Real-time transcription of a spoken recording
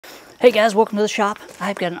Hey guys, welcome to the shop.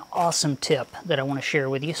 I've got an awesome tip that I want to share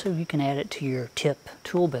with you so you can add it to your tip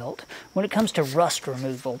tool belt. When it comes to rust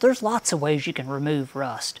removal, there's lots of ways you can remove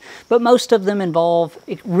rust, but most of them involve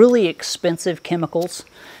really expensive chemicals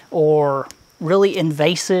or really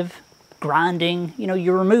invasive grinding. You know,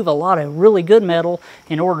 you remove a lot of really good metal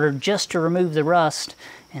in order just to remove the rust,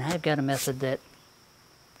 and I've got a method that,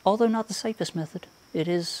 although not the safest method, it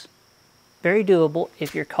is very doable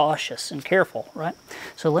if you're cautious and careful, right?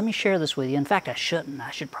 So let me share this with you. In fact, I shouldn't. I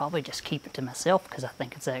should probably just keep it to myself because I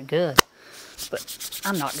think it's that good. But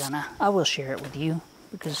I'm not gonna. I will share it with you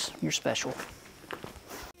because you're special.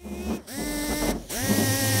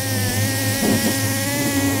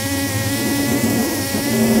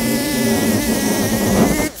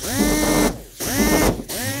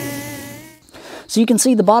 So you can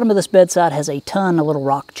see the bottom of this bedside has a ton of little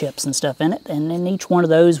rock chips and stuff in it, and in each one of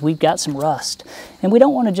those we've got some rust. And we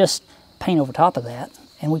don't want to just paint over top of that,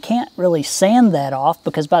 and we can't really sand that off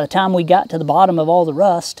because by the time we got to the bottom of all the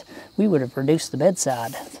rust, we would have reduced the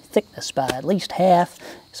bedside thickness by at least half.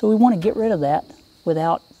 So we want to get rid of that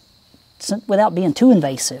without being too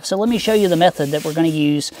invasive. So let me show you the method that we're going to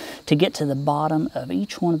use to get to the bottom of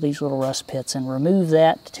each one of these little rust pits and remove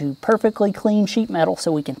that to perfectly clean sheet metal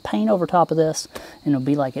so we can paint over top of this and it'll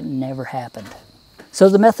be like it never happened. So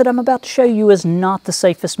the method I'm about to show you is not the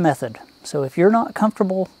safest method. So if you're not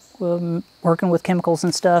comfortable working with chemicals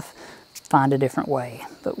and stuff, find a different way.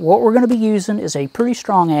 But what we're going to be using is a pretty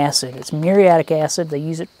strong acid. It's muriatic acid. They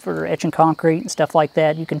use it for etching concrete and stuff like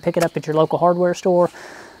that. You can pick it up at your local hardware store.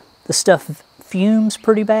 The stuff fumes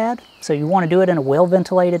pretty bad, so you want to do it in a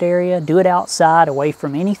well-ventilated area. Do it outside, away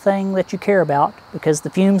from anything that you care about, because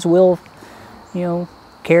the fumes will,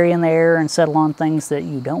 carry in the air and settle on things that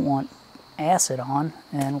you don't want acid on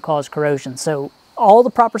and will cause corrosion. So all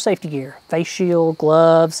the proper safety gear, face shield,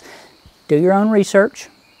 gloves, do your own research.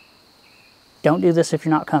 Don't do this if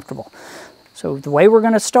you're not comfortable. So the way we're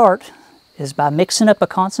going to start is by mixing up a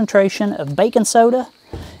concentration of baking soda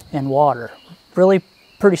and water. Really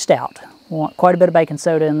pretty stout. We want quite a bit of baking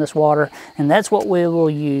soda in this water, and that's what we will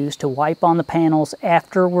use to wipe on the panels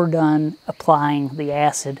after we're done applying the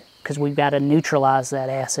acid, because we've got to neutralize that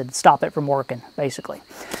acid, stop it from working, basically.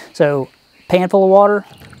 So, pan full of water,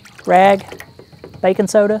 rag, baking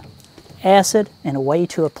soda, acid, and a way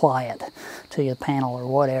to apply it to your panel or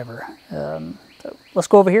whatever. So let's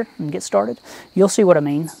go over here and get started. You'll see what I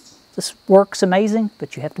mean. This works amazing,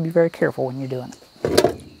 but you have to be very careful when you're doing it.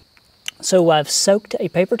 So I've soaked a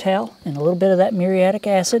paper towel in a little bit of that muriatic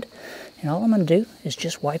acid, and all I'm going to do is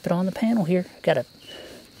just wipe it on the panel here. Got a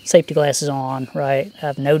safety glasses on, right?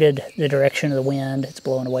 I've noted the direction of the wind. It's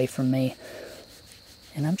blowing away from me.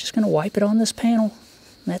 And I'm just going to wipe it on this panel.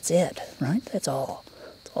 That's it, right? That's all.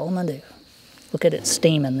 That's all I'm going to do. Look at it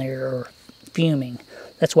steaming there or fuming.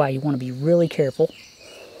 That's why you want to be really careful.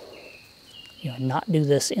 Not do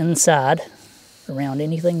this inside around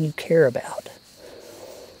anything you care about.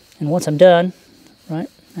 And once I'm done, right,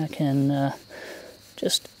 I can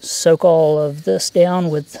just soak all of this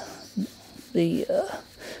down with the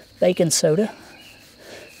baking soda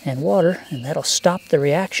and water, and that'll stop the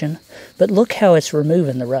reaction. But look how it's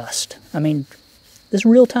removing the rust. I mean, this is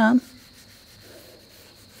real time.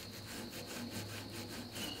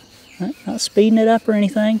 Right, not speeding it up or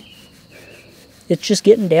anything. It's just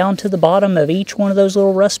getting down to the bottom of each one of those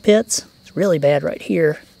little rust pits. It's really bad right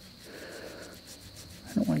here.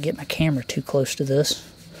 I don't want to get my camera too close to this.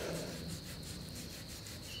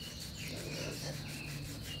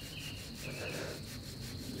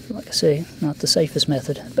 Like I say, not the safest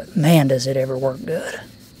method, but man, does it ever work good.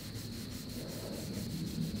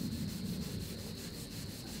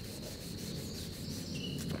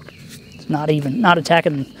 It's not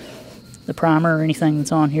attacking the primer or anything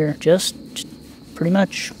that's on here, just pretty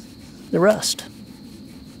much the rust.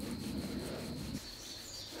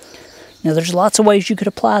 Now there's lots of ways you could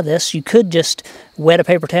apply this. You could just wet a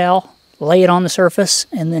paper towel, lay it on the surface,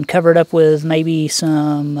 and then cover it up with maybe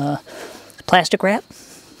some plastic wrap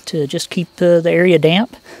to just keep the area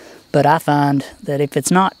damp. But I find that if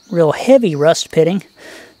it's not real heavy rust pitting,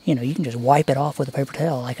 you can just wipe it off with a paper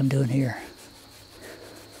towel like I'm doing here.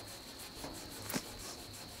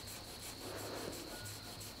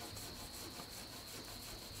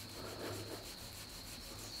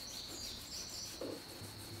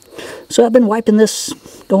 So I've been wiping this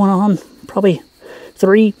going on probably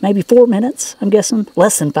 3, maybe 4 minutes, I'm guessing.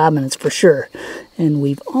 Less than 5 minutes for sure. And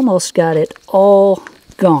we've almost got it all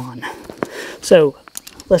gone. So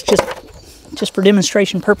let's just for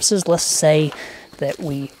demonstration purposes, let's say that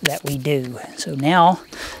we do. So now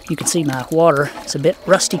you can see my water is a bit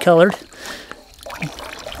rusty colored.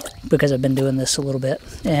 because I've been doing this a little bit.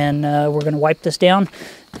 And we're going to wipe this down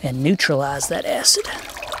and neutralize that acid.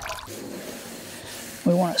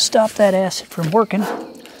 We want to stop that acid from working.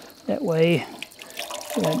 That way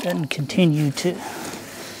it doesn't continue to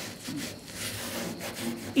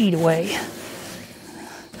eat away.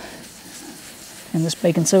 And this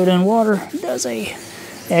baking soda and water does a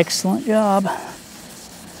excellent job.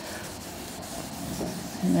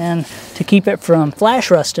 And then to keep it from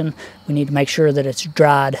flash rusting, we need to make sure that it's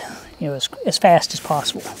dried, as fast as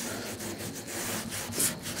possible.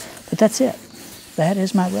 But that's it. That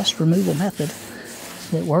is my rust removal method.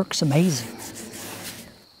 It works amazing.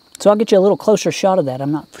 So I'll get you a little closer shot of that.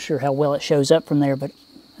 I'm not sure how well it shows up from there, but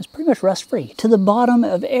it's pretty much rust-free. To the bottom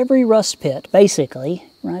of every rust pit, basically,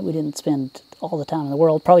 right? We didn't spend all the time in the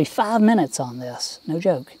world, probably 5 minutes on this, no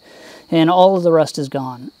joke. And all of the rust is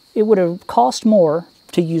gone. It would have cost more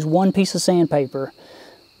to use one piece of sandpaper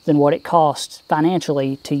than what it costs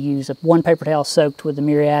financially to use one paper towel soaked with the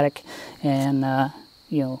muriatic and,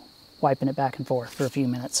 wiping it back and forth for a few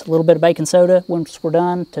minutes. A little bit of baking soda once we're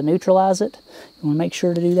done to neutralize it. You want to make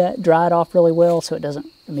sure to do that, dry it off really well so it doesn't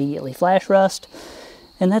immediately flash rust.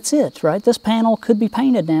 And that's it, right? This panel could be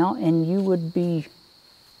painted now and you would be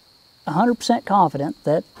 100% confident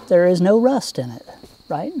that there is no rust in it,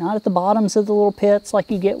 right? Not at the bottoms of the little pits like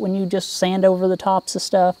you get when you just sand over the tops of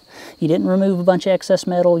stuff. You didn't remove a bunch of excess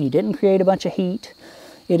metal. You didn't create a bunch of heat.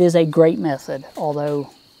 It is a great method, although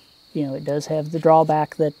it does have the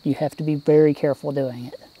drawback that you have to be very careful doing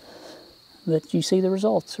it. But you see the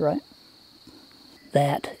results, right?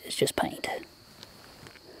 That is just paint.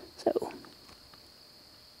 So,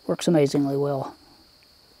 works amazingly well.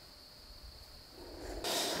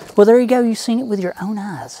 Well, there you go. You've seen it with your own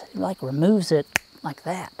eyes. It removes it like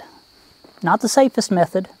that. Not the safest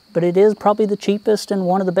method, but it is probably the cheapest and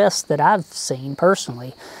one of the best that I've seen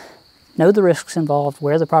personally. Know the risks involved,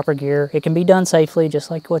 wear the proper gear. It can be done safely,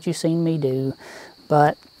 just like what you've seen me do,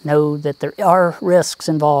 but know that there are risks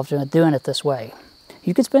involved in doing it this way.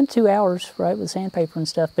 You could spend 2 hours, right, with sandpaper and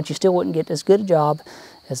stuff, but you still wouldn't get as good a job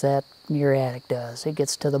as that muriatic does. It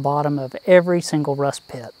gets to the bottom of every single rust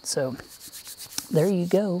pit. So there you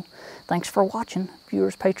go. Thanks for watching,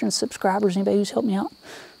 viewers, patrons, subscribers, anybody who's helped me out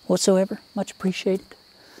whatsoever. Much appreciated.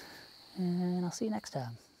 And I'll see you next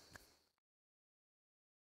time.